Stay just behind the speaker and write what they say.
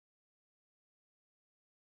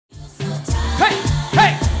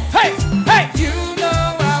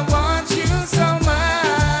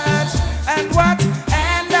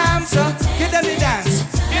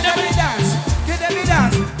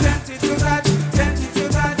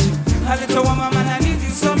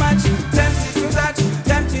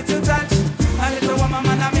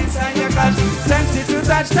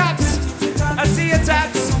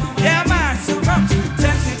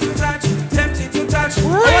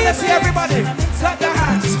me see everybody. Clap your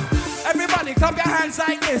hands. Everybody, clap your hands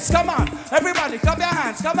like this. Come on. Everybody, clap your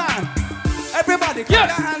hands. Come on. Everybody, clap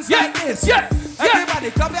your hands like this.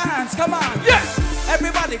 Everybody, clap your hands. Come on.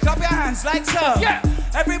 Everybody, clap your hands like so.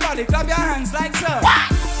 Everybody, clap your hands like so.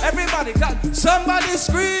 Everybody, clap. Somebody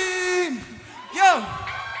scream. Yo.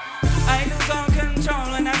 I lose all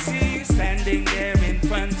control when I see you standing there in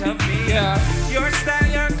front of me. Your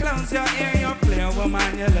style, your clothes, your hair, your play,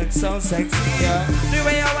 woman, you look so sexy. The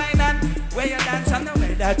way you whine and way you dance and the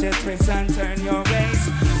way that you twist and turn your waist.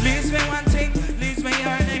 Leaves me wanting, leaves me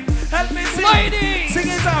yearning. Help me sing, ladies. Sing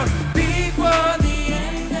it out. Before the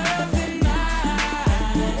end of the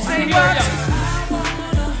night. Sing what? I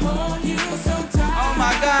wanna hold you so tight. Oh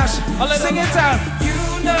my gosh, sing it out. You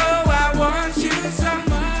know I want you so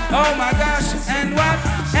much. Oh my gosh, and what?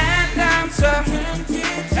 And I'm so tempted.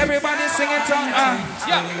 Everybody sing it on.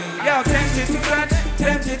 Yo, tempted to touch,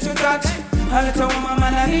 tempted to touch. A little woman,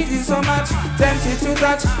 man, I need you so much. Tempted to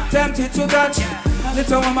touch, tempted to touch.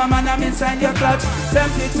 Little woman, man, I'm inside your clutch.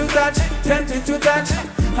 Tempted to touch, tempted to touch.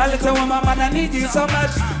 A little woman, man, I need you so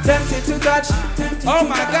much. Tempted to touch. Oh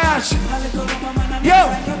my gosh.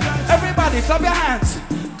 Yo, everybody, clap your hands.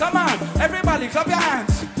 Come on, everybody, clap your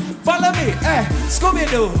hands. Follow me,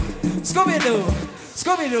 Scooby-Doo, Scooby-Doo,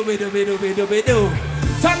 Scooby-Doo, Scooby-Doo.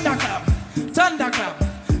 Thunderclap, thunderclap,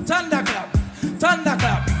 thunderclap,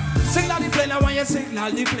 thunderclap. Signal the plane, I want you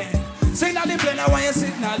signal the plane. Signal the plane, I want you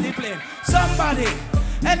signal the plane. Somebody,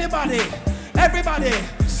 anybody, everybody,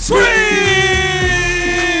 scream!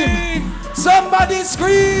 Somebody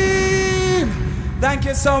scream! Thank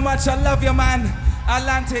you so much, I love you, man.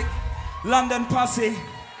 Atlantic, London posse.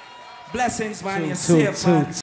 Blessings, man, you're safe, man.